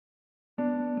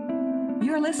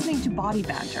You're listening to Body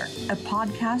Banter, a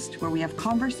podcast where we have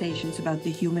conversations about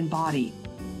the human body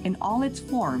in all its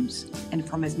forms and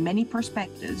from as many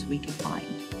perspectives we can find.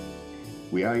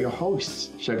 We are your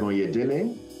hosts,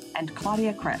 Segun and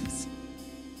Claudia Krebs.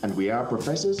 And we are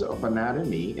professors of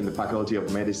anatomy in the Faculty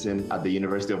of Medicine at the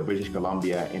University of British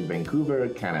Columbia in Vancouver,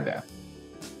 Canada.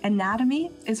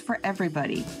 Anatomy is for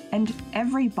everybody and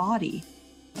every body,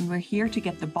 and we're here to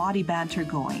get the body banter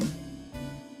going.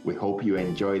 We hope you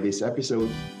enjoy this episode.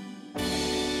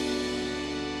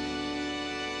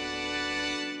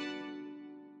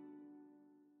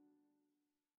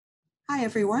 Hi,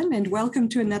 everyone, and welcome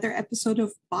to another episode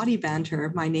of Body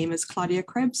Banter. My name is Claudia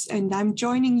Krebs, and I'm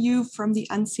joining you from the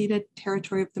unceded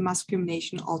territory of the Musqueam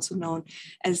Nation, also known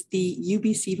as the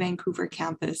UBC Vancouver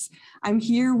campus. I'm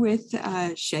here with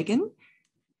Segun.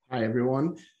 Hi,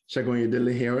 everyone.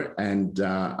 Segun here, and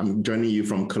I'm joining you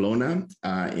from Kelowna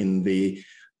in the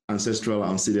ancestral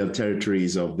unceded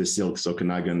territories of the Silks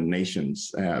Okanagan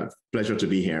Nations. Pleasure to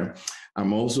be here.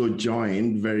 I'm also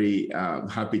joined, very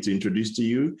happy to introduce to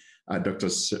you, Dr.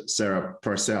 Sarah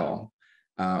Purcell.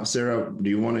 Sarah, do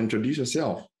you want to introduce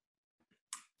yourself?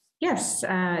 Yes,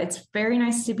 it's very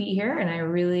nice to be here, and I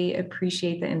really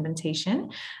appreciate the invitation.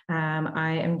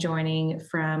 I am joining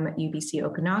from UBC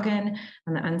Okanagan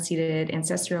on the unceded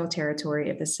ancestral territory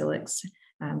of the Silks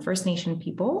First Nation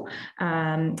people,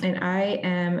 and I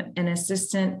am an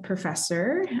assistant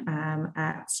professor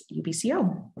at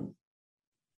UBCO.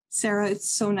 Sarah, it's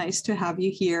so nice to have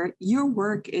you here. Your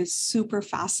work is super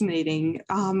fascinating.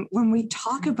 When we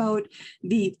talk about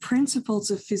the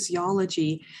principles of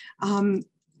physiology,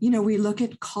 we look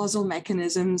at causal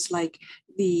mechanisms like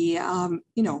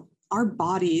our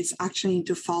bodies actually need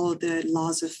to follow the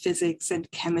laws of physics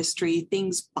and chemistry.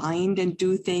 Things bind and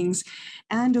do things.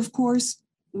 And of course,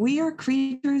 we are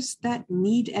creatures that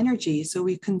need energy. So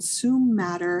we consume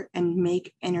matter and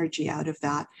make energy out of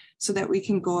that so that we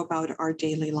can go about our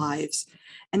daily lives.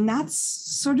 And that's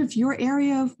sort of your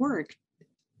area of work.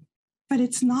 But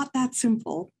it's not that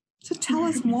simple. So tell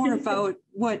us more about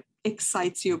what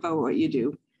excites you about what you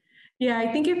do. Yeah,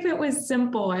 I think if it was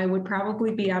simple, I would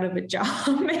probably be out of a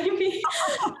job, maybe.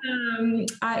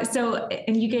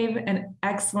 And you gave an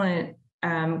excellent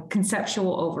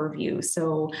conceptual overview.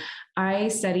 So I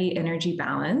study energy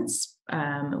balance,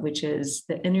 which is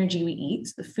the energy we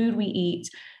eat, the food we eat,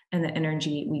 and the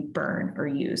energy we burn or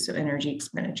use, so energy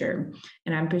expenditure.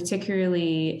 And I'm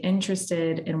particularly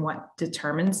interested in what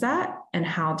determines that and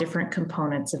how different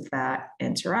components of that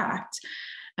interact.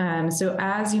 So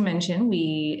as you mentioned,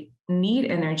 we need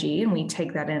energy, and we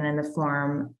take that in the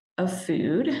form of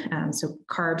food. So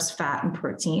carbs, fat, and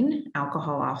protein.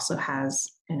 Alcohol also has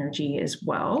energy as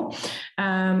well.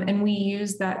 And we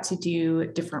use that to do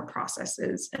different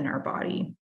processes in our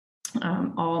body,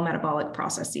 all metabolic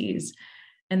processes.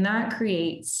 And that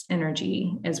creates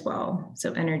energy as well.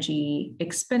 So energy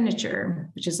expenditure,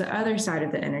 which is the other side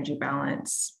of the energy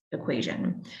balance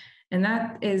equation. And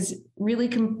that is really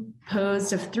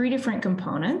composed of three different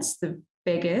components. The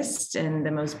biggest and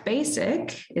the most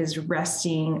basic is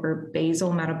resting or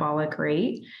basal metabolic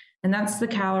rate. And that's the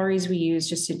calories we use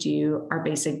just to do our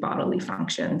basic bodily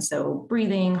function. So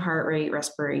breathing, heart rate,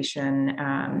 respiration,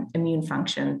 immune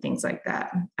function, things like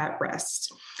that at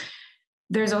rest.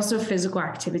 There's also physical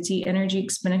activity energy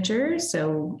expenditure.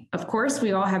 So of course,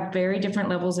 we all have very different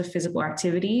levels of physical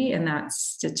activity, and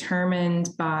that's determined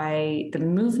by the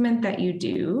movement that you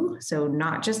do. So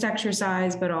not just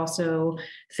exercise, but also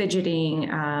fidgeting,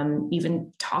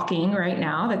 even talking right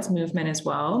now, that's movement as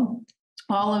well.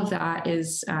 All of that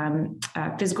is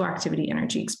physical activity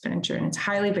energy expenditure, and it's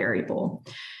highly variable.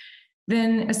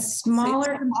 Then a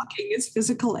smaller walking is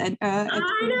physical. I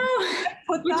know.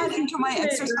 Put that into my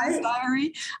exercise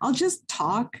diary. I'll just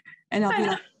talk, and I'll be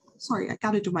like, "Sorry, I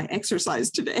got to do my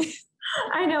exercise today."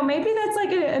 I know. Maybe that's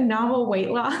like a novel weight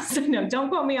loss. No, don't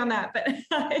quote me on that. But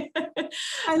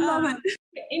I love it.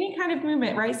 Any kind of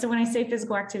movement, right? So when I say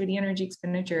physical activity energy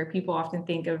expenditure, people often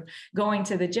think of going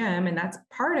to the gym, and that's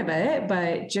part of it.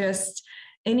 But just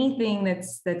anything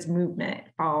that's movement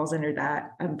falls under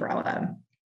that umbrella.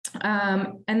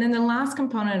 And then the last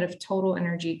component of total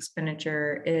energy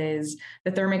expenditure is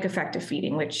the thermic effect of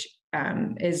feeding, which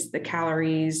is the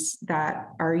calories that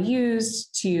are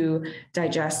used to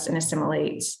digest and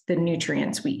assimilate the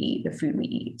nutrients we eat, the food we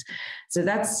eat. So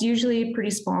that's usually a pretty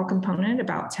small component,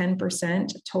 about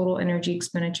 10% of total energy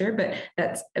expenditure, but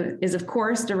that is of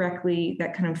course directly,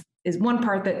 that kind of is one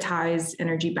part that ties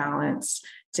energy balance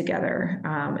together.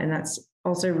 And that's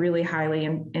also really highly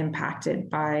impacted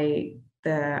by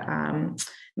the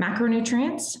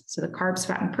macronutrients, so the carbs,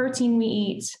 fat, and protein we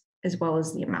eat, as well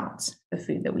as the amounts of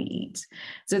food that we eat.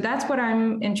 So that's what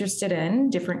I'm interested in,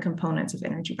 different components of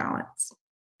energy balance.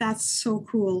 That's so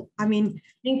cool. I mean,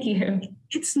 thank you.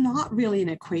 It's not really an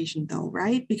equation though,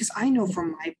 right? Because I know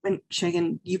from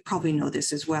Segun, you probably know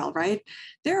this as well, right?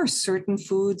 There are certain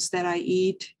foods that I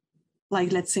eat,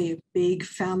 like let's say a big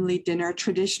family dinner,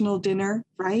 traditional dinner,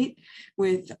 right?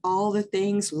 With all the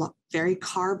things, very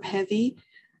carb heavy.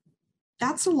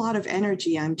 That's a lot of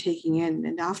energy I'm taking in.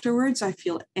 And afterwards, I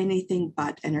feel anything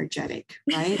but energetic,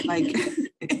 right? Like,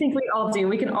 I think we all do.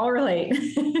 We can all relate.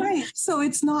 Right. So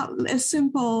it's not a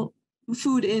simple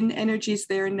food in, energy's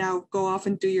there, now go off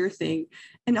and do your thing.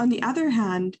 And on the other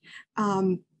hand,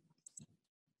 I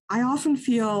often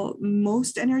feel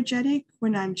most energetic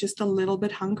when I'm just a little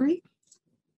bit hungry.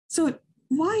 So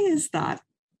why is that?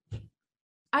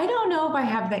 I don't know if I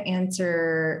have the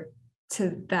answer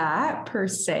to that per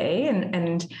se,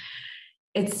 and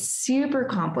it's super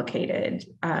complicated.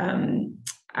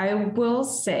 I will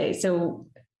say, so,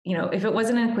 if it was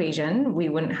an equation, we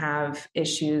wouldn't have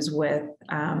issues with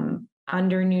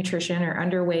undernutrition or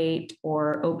underweight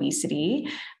or obesity.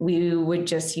 We would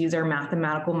just use our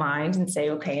mathematical mind and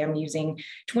say, okay, I'm using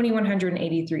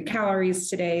 2,183 calories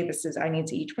today. I need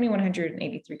to eat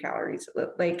 2,183 calories.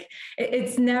 Like,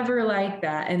 it's never like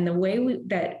that. And the way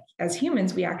that as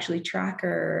humans, we actually track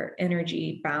our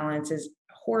energy balance is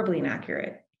horribly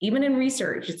inaccurate. Even in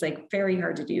research, it's like very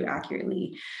hard to do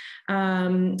accurately.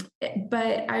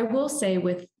 But I will say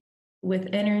with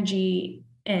energy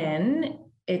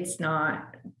it's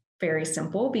not very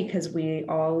simple, because we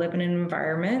all live in an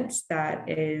environment that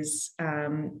is,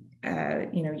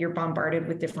 you're bombarded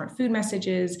with different food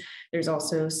messages. There's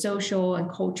also social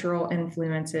and cultural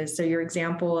influences. So your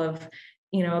example of,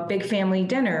 a big family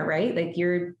dinner, right? Like,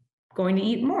 you're going to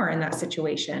eat more in that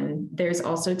situation. There's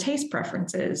also taste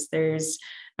preferences. There's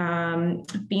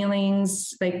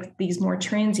feelings, like these more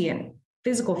transient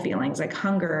physical feelings like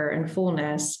hunger and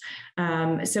fullness.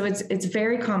 So it's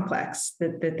very complex,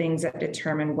 the things that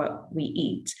determine what we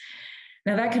eat.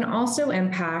 Now, that can also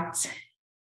impact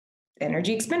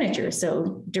energy expenditure.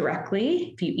 So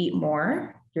directly, if you eat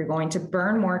more, you're going to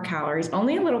burn more calories,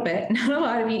 only a little bit, not a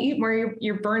lot. If you eat more,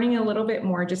 you're burning a little bit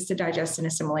more just to digest and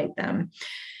assimilate them.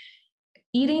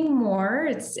 Eating more,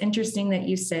 it's interesting that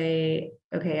you say,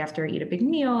 okay, after I eat a big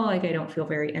meal, like, I don't feel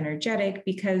very energetic,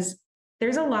 because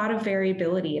there's a lot of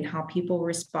variability in how people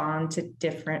respond to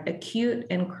different acute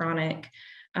and chronic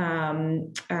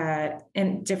and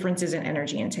differences in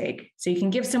energy intake. So you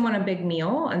can give someone a big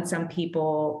meal, and some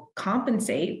people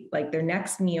compensate, like their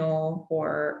next meal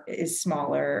or is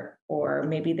smaller, or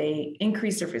maybe they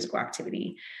increase their physical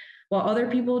activity, while other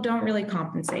people don't really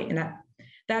compensate. And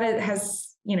that has,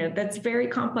 that's very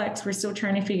complex. We're still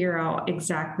trying to figure out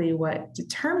exactly what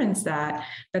determines that,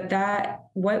 but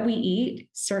what we eat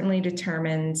certainly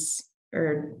determines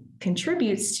or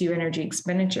contributes to energy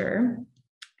expenditure,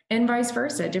 and vice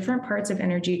versa. Different parts of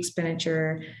energy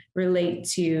expenditure relate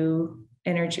to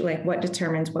energy, like what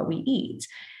determines what we eat.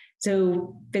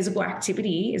 So physical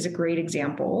activity is a great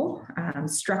example.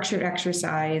 Structured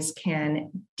exercise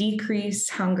can decrease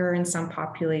hunger in some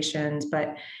populations,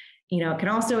 but it can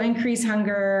also increase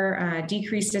hunger,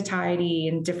 decrease satiety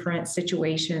in different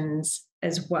situations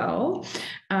as well.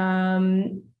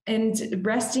 And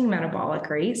resting metabolic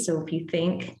rate. So if you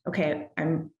think, okay,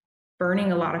 I'm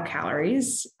burning a lot of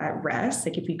calories at rest,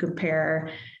 like if you compare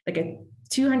like a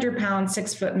 200-pound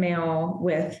 6-foot male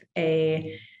with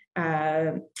a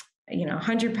 100-pound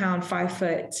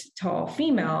 5-foot tall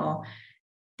female,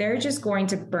 they're just going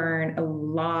to burn a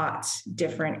lot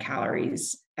different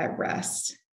calories at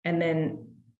rest. And then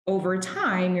over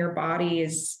time, your body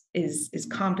is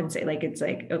compensating. Like, it's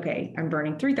like, okay, I'm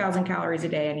burning 3,000 calories a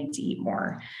day. I need to eat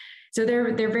more. So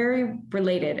they're very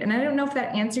related. And I don't know if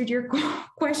that answered your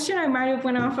question. I might have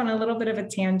went off on a little bit of a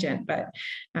tangent, but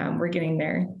we're getting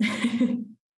there.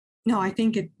 No, I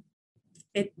think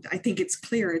it's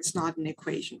clear. It's not an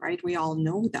equation, right? We all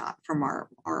know that from our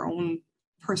own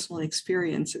personal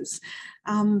experiences.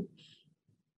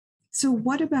 So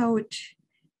what about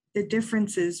the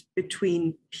differences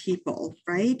between people,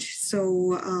 right?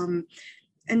 So,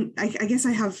 and I guess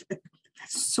I have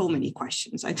so many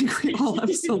questions. I think we all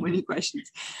have so many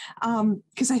questions,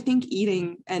 because I think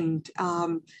eating and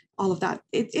all of that,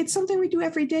 it's something we do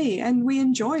every day, and we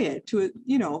enjoy it to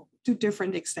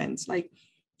different extents. Like,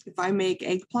 if I make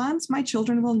eggplants, my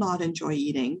children will not enjoy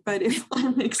eating. But if I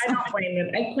make I don't blame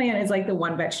them. Eggplant is like the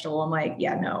one vegetable. I'm like,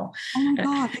 yeah, no. Oh my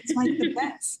God, it's like the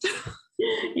best.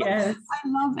 Yes. I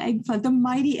love eggplant, the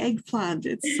mighty eggplant.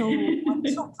 It's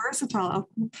so versatile.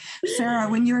 Sarah,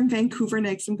 when you're in Vancouver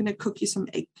next, I'm going to cook you some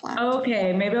eggplant.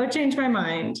 Okay, maybe I'll change my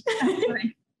mind.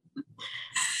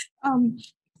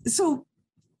 So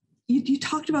you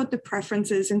talked about the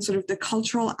preferences and sort of the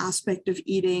cultural aspect of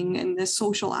eating and the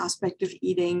social aspect of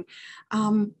eating.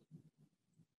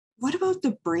 What about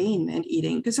the brain and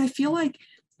eating? Because I feel like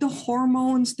the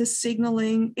hormones, the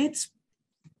signaling, it's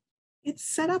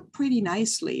set up pretty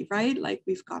nicely, right? Like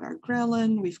we've got our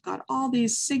ghrelin, we've got all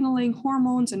these signaling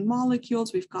hormones and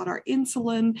molecules, we've got our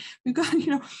insulin, we've got,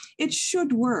 it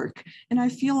should work. And I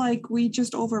feel like we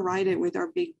just override it with our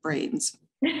big brains.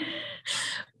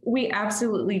 We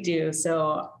absolutely do.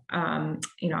 So, I'm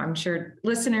sure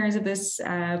listeners of this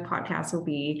podcast will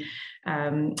be,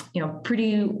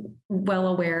 pretty well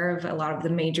aware of a lot of the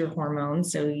major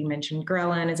hormones. So you mentioned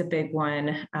ghrelin is a big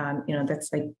one.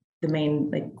 That's like the main,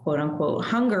 like, quote unquote,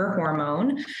 hunger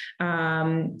hormone.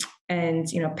 And,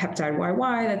 peptide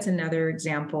YY, that's another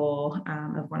example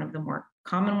of one of the more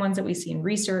common ones that we see in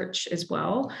research as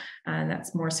well. And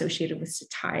that's more associated with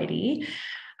satiety.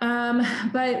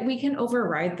 But we can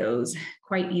override those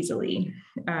quite easily.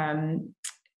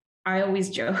 I always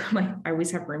joke, like, I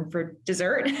always have room for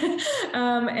dessert.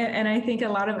 And I think a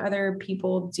lot of other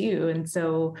people do. And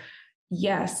so,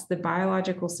 yes, the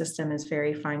biological system is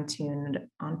very fine-tuned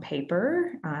on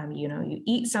paper. You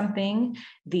eat something,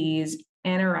 these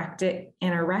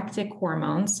anorectic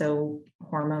hormones, so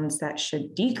hormones that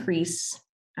should decrease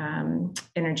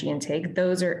energy intake,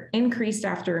 those are increased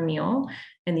after a meal,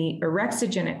 and the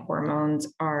orexigenic hormones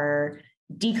are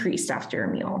decreased after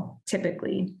a meal,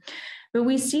 typically. But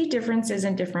we see differences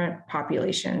in different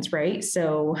populations, right?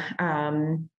 So,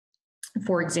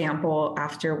 for example,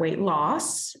 after weight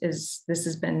loss, this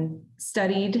has been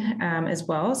studied as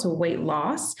well. So weight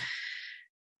loss,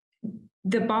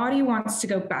 the body wants to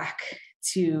go back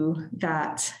to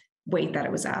that weight that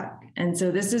it was at. And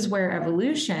so this is where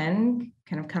evolution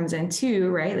kind of comes in too,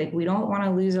 right? Like, we don't want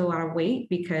to lose a lot of weight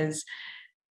because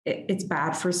it's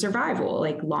bad for survival,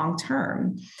 like long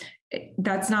term.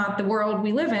 That's not the world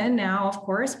we live in now, of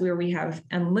course, where we have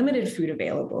unlimited food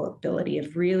availability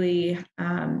of really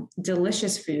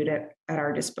delicious food at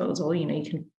our disposal. You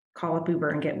can call up Uber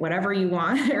and get whatever you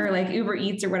want, or like Uber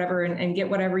Eats or whatever, and get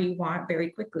whatever you want very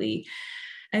quickly.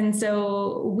 And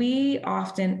so we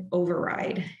often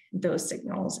override those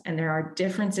signals, and there are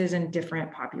differences in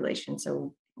different populations.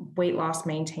 So weight loss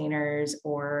maintainers,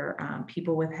 or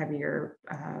people with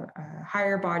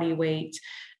higher body weight,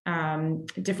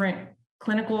 different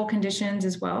clinical conditions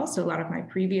as well. So a lot of my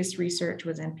previous research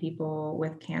was in people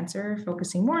with cancer,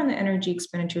 focusing more on the energy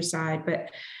expenditure side, but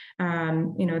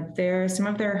some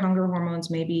of their hunger hormones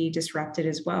may be disrupted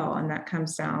as well. And that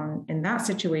comes down in that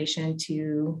situation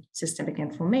to systemic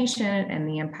inflammation and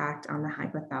the impact on the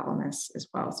hypothalamus as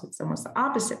well. So it's almost the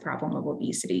opposite problem of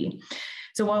obesity.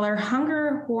 So while our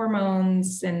hunger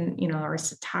hormones and, our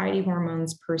satiety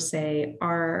hormones per se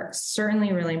are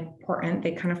certainly really important,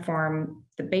 they kind of form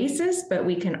the basis, but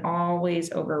we can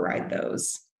always override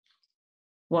those.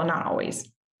 Well, not always,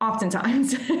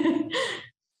 oftentimes.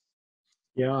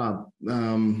 Yeah,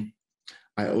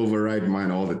 I override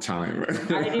mine all the time.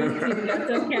 I do too. That's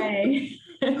okay.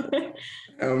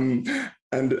 I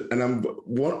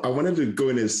wanted to go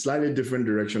in a slightly different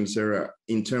direction, Sarah,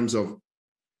 in terms of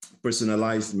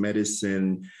personalized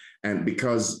medicine. And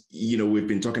because, we've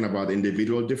been talking about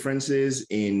individual differences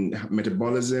in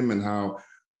metabolism and how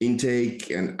intake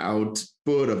and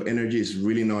output of energy is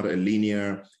really not a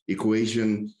linear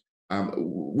equation,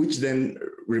 which then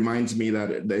reminds me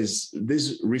that there's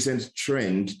this recent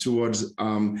trend towards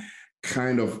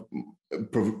kind of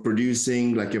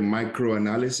producing like a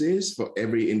microanalysis for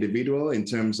every individual in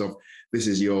terms of, this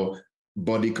is your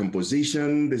body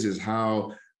composition, this is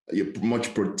how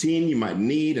much protein you might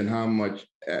need and how much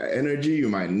energy you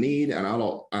might need,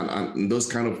 and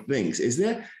those kind of things. Is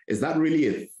that really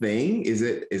a thing? Is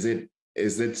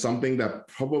it something that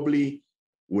probably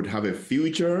would have a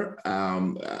future,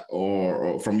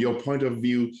 or from your point of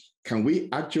view, can we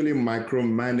actually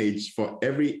micromanage for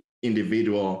every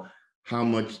individual how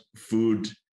much food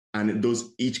and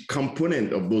each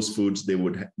component of those foods they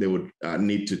would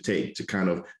need to take to kind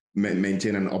of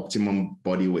maintain an optimum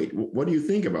body weight? What do you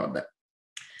think about that?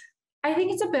 I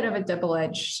think it's a bit of a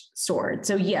double-edged sword.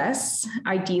 So yes,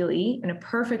 ideally, in a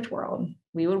perfect world,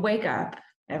 we would wake up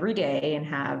every day and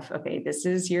have, okay, this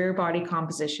is your body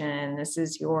composition, this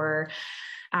is your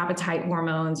appetite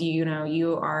hormones, you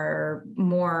are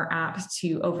more apt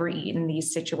to overeat in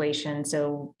these situations,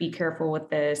 so be careful with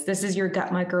this. This is your gut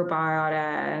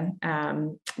microbiota.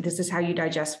 This is how you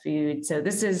digest food. So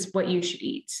this is what you should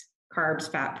eat: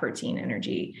 carbs, fat, protein,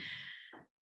 energy.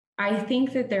 I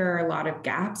think that there are a lot of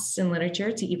gaps in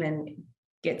literature to even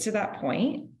get to that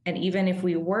point. And even if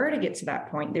we were to get to that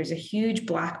point, there's a huge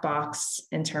black box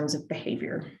in terms of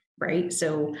behavior, right?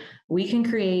 So we can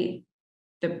create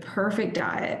the perfect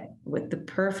diet with the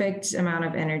perfect amount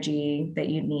of energy that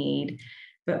you need,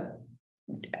 but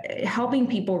helping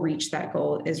people reach that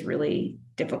goal is really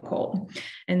difficult.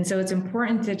 And so it's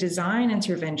important to design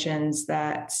interventions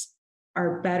that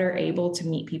are better able to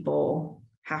meet people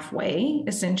halfway,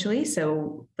 essentially.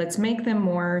 So let's make them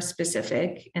more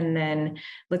specific, and then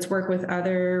let's work with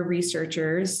other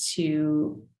researchers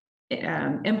to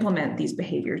implement these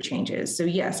behavior changes. So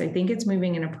yes, I think it's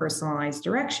moving in a personalized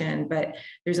direction, but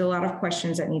there's a lot of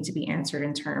questions that need to be answered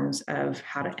in terms of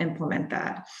how to implement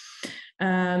that.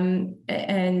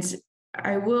 And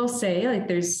I will say, like,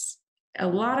 there's a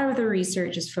lot of the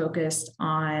research is focused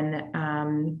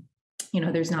on,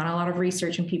 there's not a lot of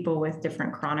research in people with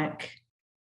different chronic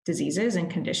diseases and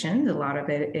conditions. A lot of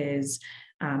it is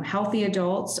healthy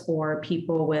adults or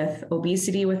people with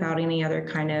obesity without any other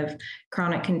kind of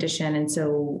chronic condition. And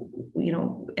so,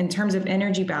 in terms of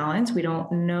energy balance, we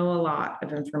don't know a lot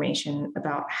of information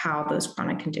about how those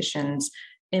chronic conditions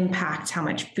impact how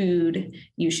much food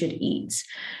you should eat.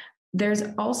 There's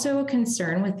also a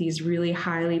concern with these really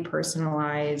highly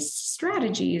personalized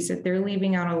strategies that they're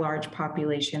leaving out a large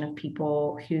population of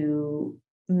people who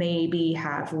maybe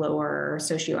have lower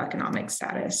socioeconomic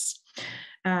status.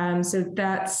 So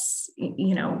that's,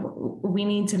 we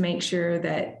need to make sure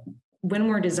that when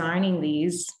we're designing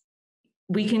these,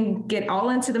 we can get all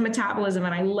into the metabolism,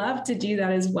 and I love to do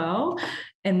that as well.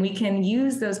 And we can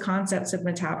use those concepts of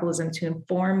metabolism to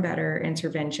inform better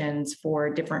interventions for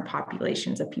different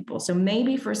populations of people. So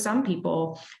maybe for some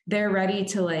people, they're ready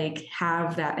to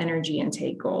have that energy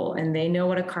intake goal, and they know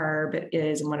what a carb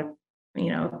is and what a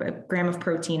gram of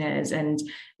protein is, and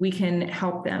we can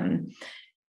help them.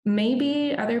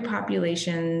 Maybe other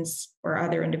populations or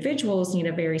other individuals need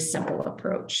a very simple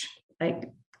approach, like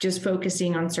just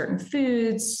focusing on certain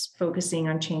foods, focusing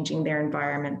on changing their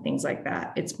environment, things like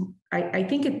that. I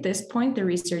think at this point, the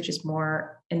research is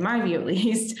more, in my view at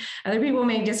least, other people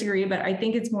may disagree, but I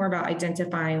think it's more about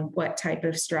identifying what type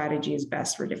of strategy is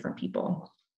best for different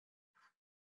people.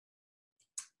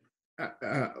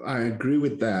 I agree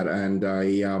with that. And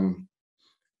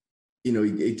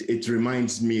it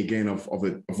reminds me again of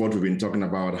what we've been talking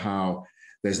about, how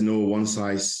there's no one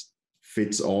size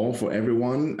fits all for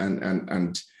everyone.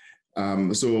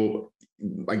 So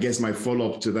I guess my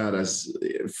follow-up to that is,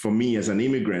 for me as an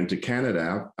immigrant to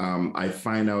Canada, I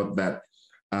find out that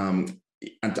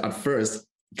at first,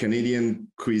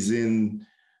 Canadian cuisine,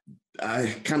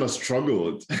 I kind of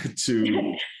struggled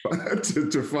to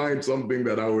find something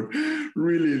that I would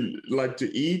really like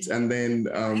to eat. And then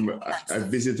I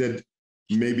visited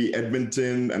maybe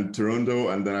Edmonton and Toronto,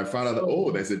 and then I found out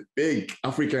that, there's a big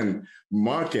African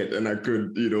market, and I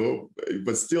could,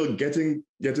 but still getting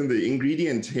the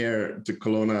ingredient here to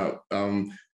Kelowna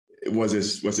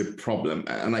was a problem.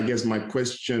 And I guess my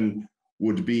question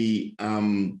would be,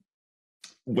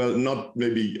 well, not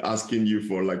maybe asking you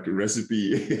for a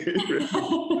recipe.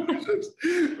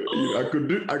 I could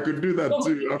do that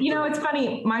too. It's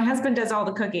funny. My husband does all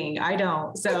the cooking. I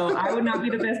don't, so I would not be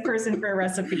the best person for a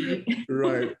recipe.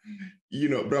 Right.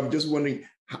 But I'm just wondering,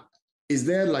 has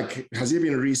there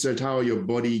been research how your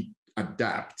body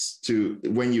adapts to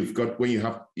when you've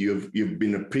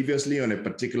been previously on a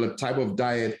particular type of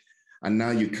diet, and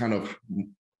now you kind of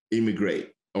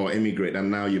immigrate,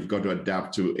 and now you've got to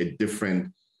adapt to a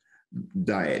different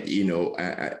diet?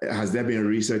 Has there been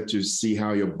research to see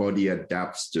how your body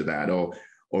adapts to that, or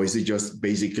is it just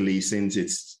basically, since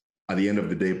it's at the end of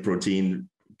the day protein,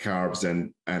 carbs,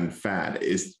 and fat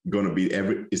is going to be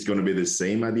the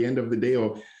same at the end of the day,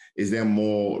 or is there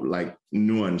more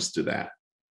nuance to that?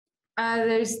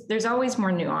 There's always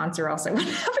more nuance, or else I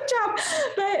wouldn't have a job.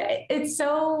 But it's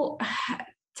so,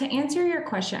 to answer your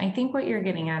question, I think what you're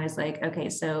getting at is okay,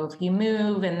 so if you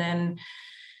move and then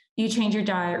you change your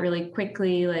diet really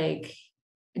quickly,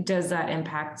 does that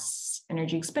impact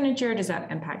energy expenditure? Does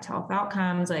that impact health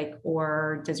outcomes?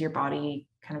 Or does your body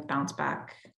kind of bounce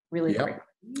back really quick?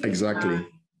 Exactly.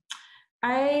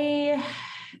 I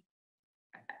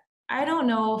don't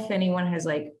know if anyone has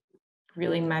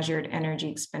really measured energy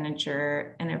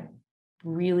expenditure in a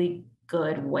really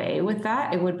good way with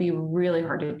that. It would be really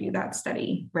hard to do that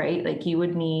study, right? You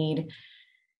would need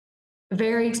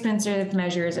very expensive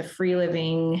measures of free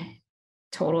living,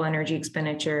 total energy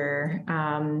expenditure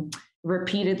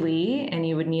repeatedly, and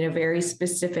you would need a very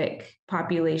specific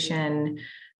population.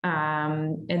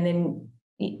 And then,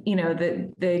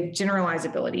 the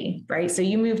generalizability, right? So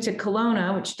you moved to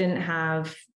Kelowna, which didn't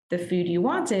have the food you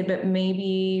wanted, but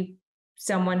maybe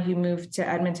someone who moved to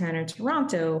Edmonton or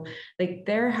Toronto,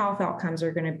 their health outcomes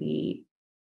are going to be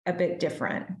a bit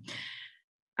different.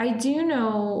 I do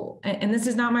know, and this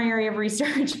is not my area of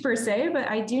research per se, but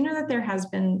I do know that there has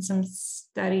been some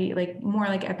study, like more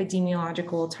like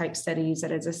epidemiological type studies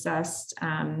that has assessed,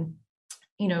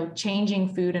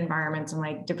 changing food environments in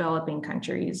like developing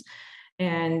countries,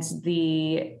 and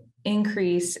the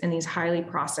increase in these highly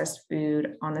processed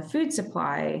food on the food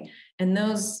supply. And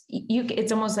those,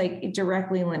 it's almost like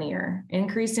directly linear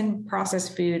increase in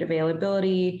processed food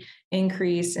availability,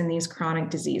 increase in these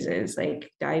chronic diseases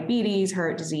like diabetes,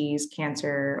 heart disease,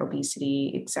 cancer,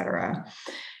 obesity, et cetera.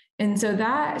 And so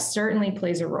that certainly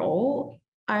plays a role.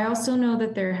 I also know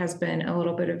that there has been a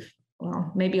little bit of,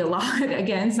 well, maybe a lot,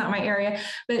 again, it's not my area,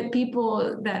 but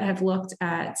people that have looked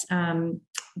at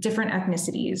different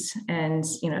ethnicities and,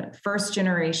 first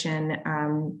generation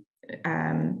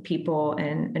people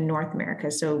in North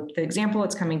America. So the example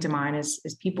that's coming to mind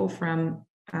is people from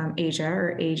Asia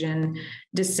or Asian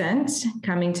descent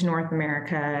coming to North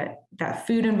America. That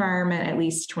food environment, at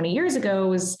least 20 years ago,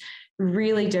 was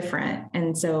really different.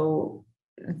 And so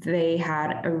they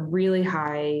had a really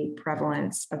high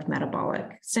prevalence of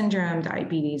metabolic syndrome,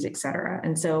 diabetes, et cetera.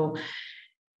 And so,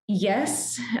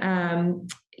 yes,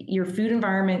 your food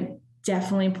environment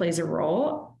definitely plays a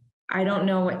role. I don't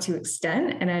know what to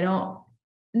extent, and I don't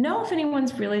know if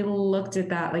anyone's really looked at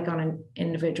that like on an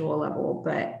individual level,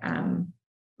 but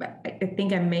I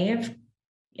think I may have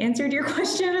answered your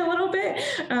question a little bit.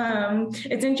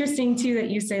 It's interesting too that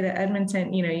you say that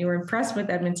Edmonton, you were impressed with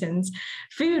Edmonton's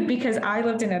food, because I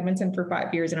lived in Edmonton for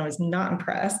 5 years and I was not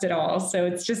impressed at all. So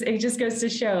it just goes to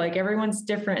show like everyone's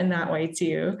different in that way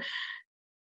too.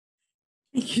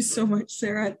 Thank you so much,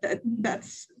 Sarah.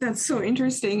 That's so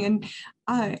interesting. And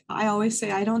I always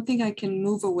say, I don't think I can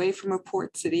move away from a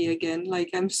port city again. Like,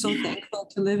 I'm so thankful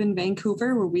to live in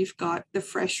Vancouver, where we've got the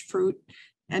fresh fruit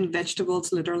and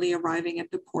vegetables literally arriving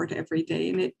at the port every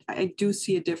day. And I do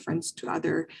see a difference to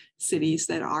other cities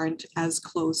that aren't as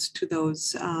close to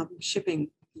those shipping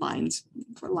lines,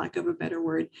 for lack of a better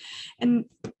word. And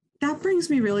that brings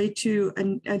me really to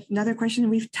another question.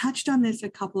 We've touched on this a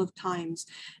couple of times,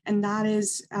 and that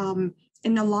is,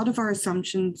 in a lot of our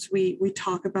assumptions, we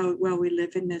talk about, well, we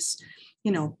live in this,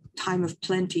 time of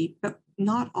plenty, but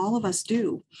not all of us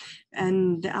do.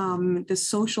 And the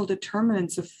social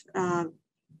determinants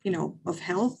of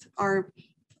health are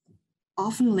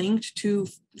often linked to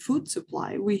food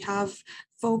supply. We have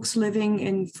folks living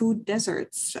in food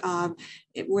deserts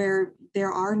where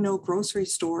there are no grocery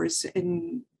stores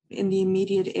in the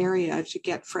immediate area to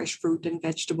get fresh fruit and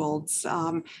vegetables.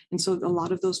 And so a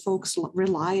lot of those folks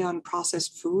rely on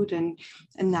processed food, and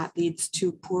that leads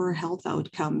to poor health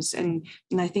outcomes. And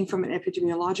I think from an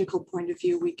epidemiological point of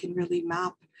view, we can really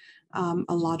map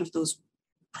a lot of those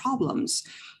problems.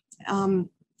 And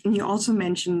you also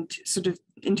mentioned sort of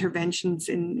interventions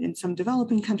in some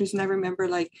developing countries. And I remember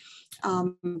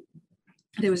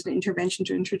there was an intervention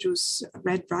to introduce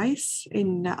red rice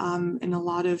in a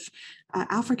lot of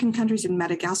African countries, in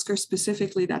Madagascar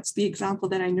specifically. That's the example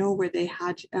that I know, where they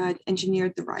had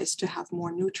engineered the rice to have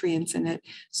more nutrients in it,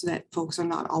 so that folks are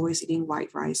not always eating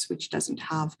white rice, which doesn't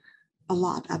have a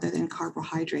lot other than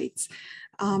carbohydrates.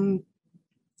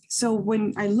 So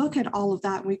when I look at all of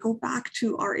that, we go back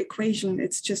to our equation,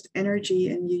 it's just energy,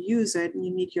 and you use it, and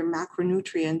you need your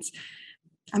macronutrients.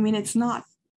 I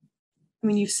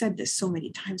mean, you've said this so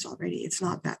many times already, it's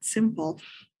not that simple,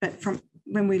 but from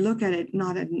when we look at it,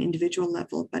 not at an individual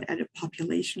level, but at a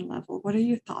population level, what are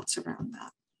your thoughts around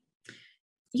that?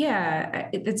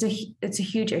 Yeah, it's a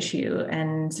huge issue.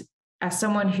 And as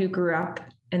someone who grew up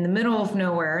in the middle of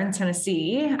nowhere in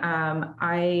Tennessee,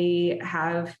 I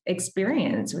have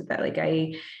experience with that.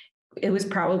 It was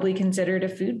probably considered a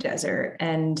food desert,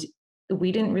 and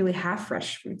we didn't really have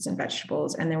fresh fruits and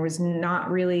vegetables, and there was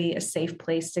not really a safe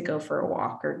place to go for a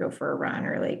walk or go for a run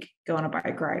or go on a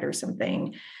bike ride or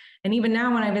something. And even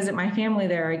now when I visit my family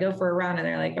there, I go for a run and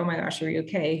they're like, oh my gosh, are you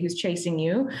okay? Who's chasing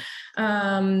you?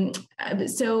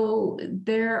 So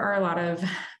there are a lot of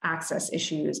access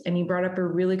issues. And you brought up a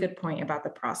really good point about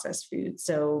the processed food.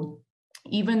 So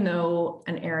even though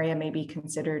an area may be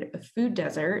considered a food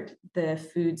desert, the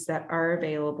foods that are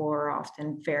available are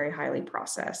often very highly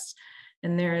processed.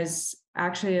 And there is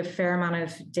actually a fair amount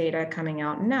of data coming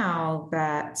out now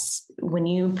that when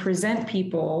you present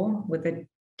people with a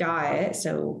diet,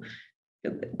 so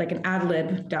like an ad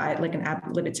lib diet, like an ad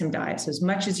libitum diet, so as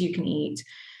much as you can eat,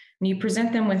 and you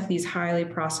present them with these highly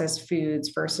processed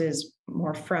foods versus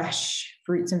more fresh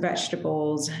fruits and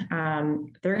vegetables,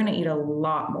 they're going to eat a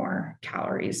lot more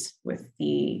calories with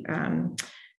the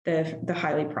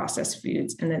highly processed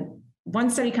foods. And then one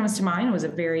study comes to mind. It was a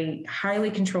very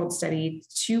highly controlled study,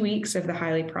 2 weeks of the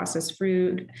highly processed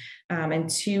fruit, and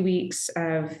 2 weeks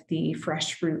of the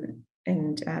fresh fruit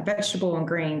and vegetable and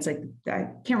grains. Like, I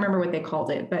can't remember what they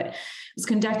called it, but it was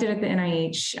conducted at the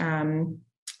NIH, and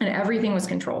everything was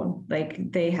controlled.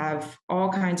 Like, they have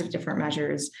all kinds of different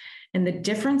measures, and the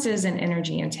differences in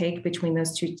energy intake between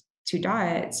those two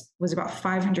diets was about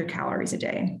 500 calories a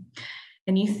day.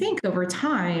 And you think over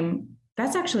time,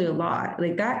 that's actually a lot.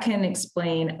 Like, that can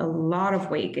explain a lot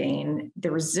of weight gain, the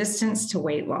resistance to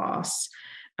weight loss.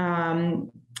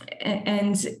 And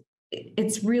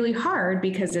it's really hard,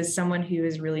 because as someone who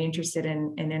is really interested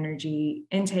in energy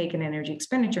intake and energy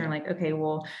expenditure, I'm like, okay,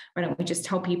 well, why don't we just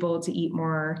tell people to eat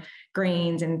more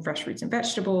grains and fresh fruits and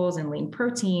vegetables and lean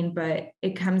protein? But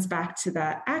it comes back to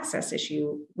that access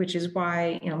issue, which is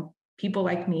why, people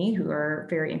like me who are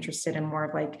very interested in more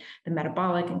of like the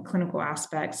metabolic and clinical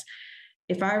aspects,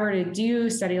 if I were to do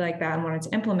a study like that and wanted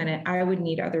to implement it, I would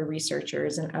need other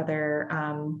researchers and other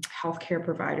healthcare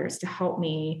providers to help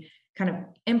me kind of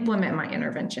implement my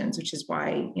interventions, which is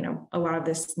why, a lot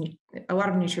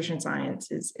of nutrition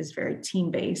science is very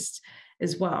team-based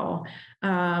as well.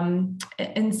 And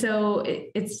so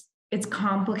it's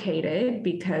complicated,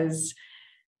 because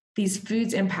these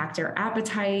foods impact our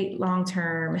appetite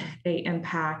long-term. They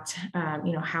impact,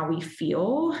 how we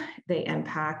feel. They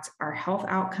impact our health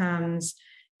outcomes.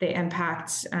 They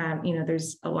impact,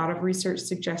 there's a lot of research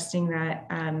suggesting that,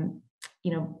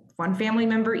 one family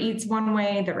member eats one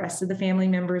way, the rest of the family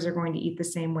members are going to eat the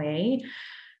same way.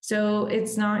 So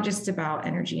it's not just about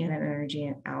energy in and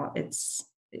energy out.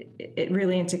 It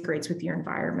really integrates with your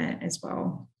environment as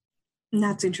well. And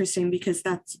that's interesting, because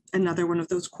that's another one of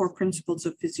those core principles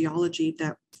of physiology,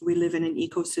 that we live in an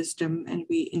ecosystem and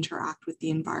we interact with the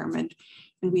environment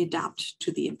and we adapt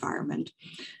to the environment.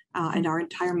 And our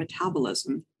entire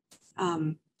metabolism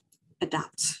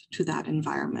adapts to that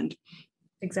environment.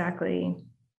 Exactly.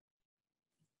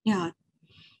 Yeah.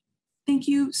 Thank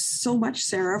you so much,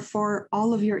 Sarah, for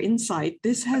all of your insight.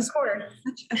 This has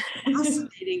such a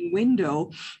fascinating window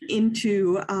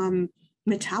into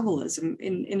metabolism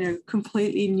in a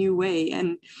completely new way.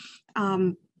 And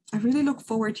I really look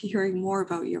forward to hearing more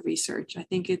about your research. I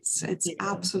think it's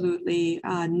absolutely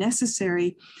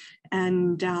necessary.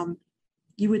 And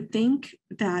you would think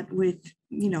that with,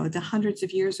 the hundreds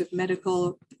of years of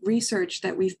medical research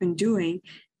that we've been doing,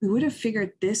 we would have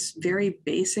figured this very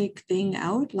basic thing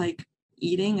out, like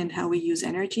eating and how we use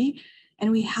energy,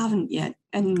 and we haven't yet.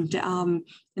 And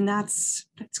that's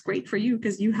great for you,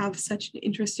 because you have such an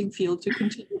interesting field to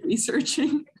continue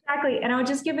researching. Exactly. And I'll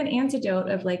just give an antidote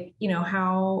of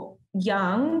how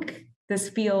young this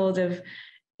field of,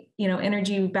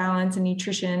 energy balance and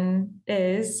nutrition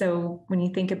is. So when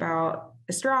you think about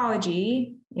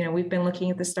astrology, we've been looking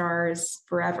at the stars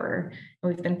forever,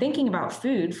 and we've been thinking about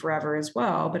food forever as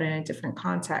well, but in a different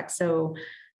context. So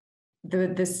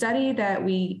the study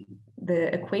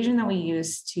the equation that we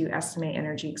use to estimate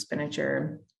energy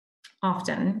expenditure,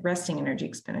 often resting energy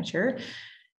expenditure,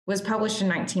 was published in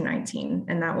 1919.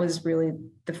 And that was really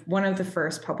one of the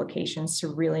first publications to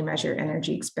really measure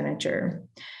energy expenditure.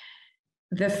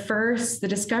 The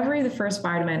discovery of the first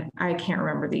vitamin, I can't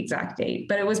remember the exact date,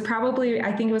 but it was probably,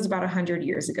 I think it was about 100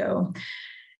 years ago.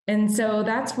 And so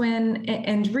that's when,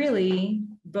 and really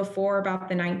before about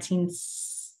the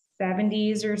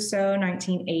 1970s or so,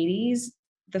 1980s,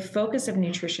 the focus of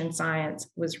nutrition science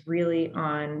was really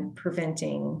on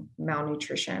preventing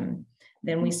malnutrition.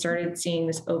 Then we started seeing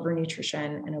this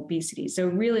overnutrition and obesity. So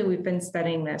really, we've been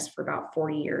studying this for about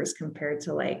 40 years compared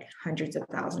to like hundreds of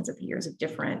thousands of years of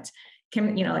different,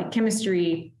 like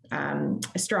chemistry,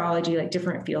 astrology, like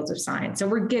different fields of science. So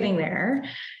we're getting there.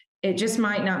 It just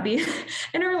might not be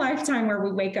in our lifetime where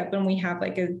we wake up and we have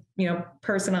like a,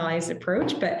 personalized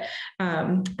approach, but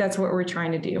that's what we're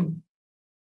trying to do.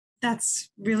 That's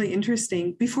really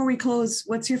interesting. Before we close,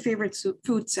 what's your favorite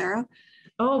food, Sarah?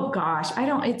 Oh gosh,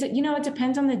 it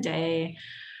depends on the day.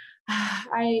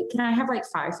 Can I have like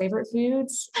 5 favorite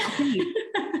foods?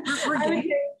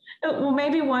 Well,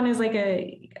 maybe one is like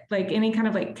any kind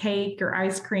of like cake or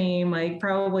ice cream, like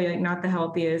probably like not the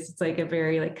healthiest. It's like a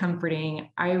very like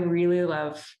comforting. I really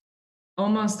love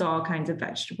almost all kinds of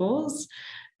vegetables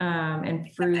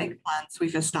and fruit. And eggplants,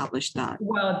 we've established that.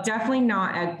 Well, definitely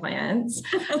not eggplants.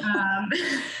 I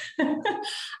don't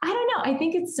know. I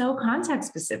think it's so context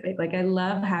specific. Like I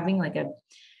love having like a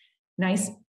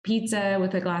nice pizza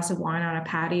with a glass of wine on a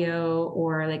patio,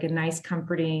 or like a nice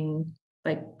comforting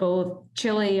like bowl of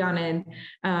chili on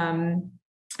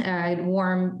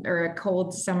warm or a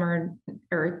cold summer,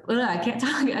 or I can't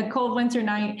talk, a cold winter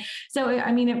night. So,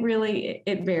 I mean,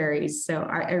 it varies. So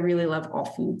I really love all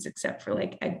foods except for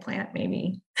like eggplant,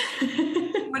 maybe.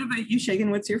 What about you, Segun?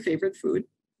 What's your favorite food?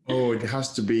 Oh, it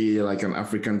has to be like an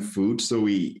African food. So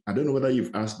I don't know whether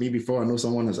you've asked me before. I know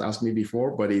someone has asked me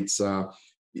before, but it's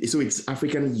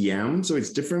African yam. So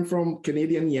it's different from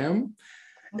Canadian yam.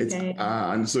 Okay.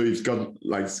 And so it's got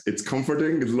like, it's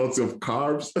comforting. It's lots of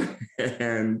carbs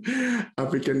and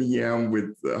African yam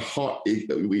with hot.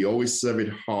 We always serve it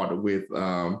hot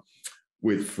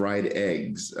with fried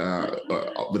eggs,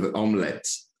 with an omelette.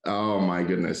 Oh my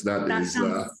goodness, that is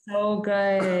so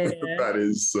good. That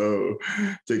is so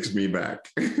takes me back.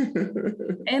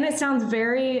 And it sounds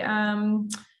very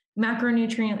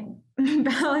macronutrient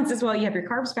balanced as well. You have your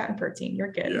carbs, fat, and protein.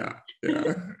 You're good.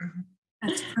 Yeah.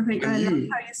 That's perfect. And you,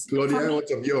 Claudia,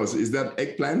 what's of yours? Is that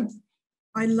eggplant?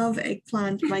 I love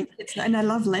eggplant, and I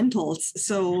love lentils.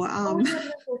 So,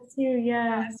 lentils too,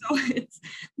 yeah. So it's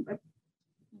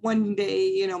one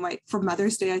day, for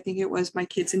Mother's Day, I think it was, my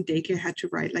kids in daycare had to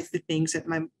write like the things that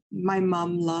my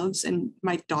mom loves, and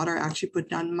my daughter actually put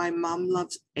down, my mom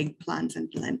loves eggplants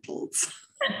and lentils.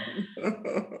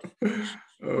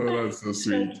 Oh, that's so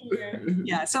sweet.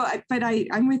 Yeah. So,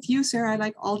 I'm with you, Sarah. I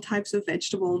like all types of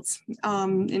vegetables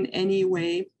in any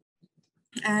way.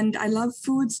 And I love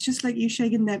foods just like you,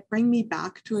 Segun, that bring me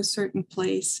back to a certain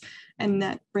place and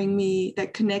that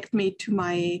connect me to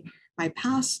my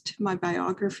past, my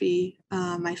biography,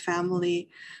 my family.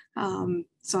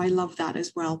 So I love that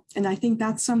as well. And I think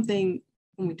that's something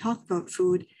when we talk about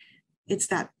food,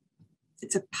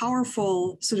 it's a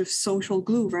powerful sort of social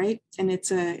glue, right? And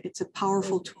it's a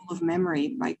powerful tool of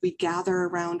memory. Like we gather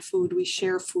around food, we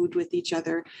share food with each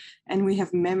other, and we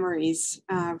have memories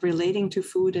relating to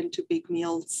food and to big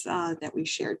meals that we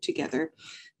shared together.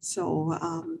 So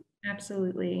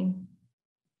absolutely.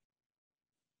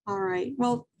 All right.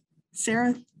 Well,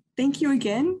 Sarah, thank you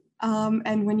again.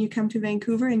 And when you come to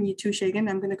Vancouver, and you too, Segun,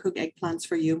 I'm going to cook eggplants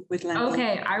for you with lentils.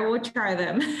 Okay, I will try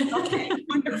them. Okay,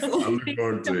 wonderful. I look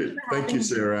forward to it. Thank you,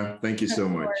 Sarah. Thank you so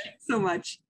much. So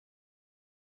much.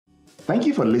 Thank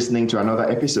you for listening to another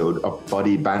episode of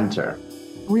Body Banter.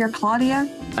 We are Claudia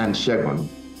and Segun,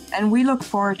 and we look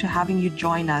forward to having you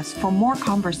join us for more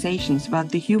conversations about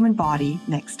the human body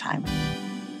next time.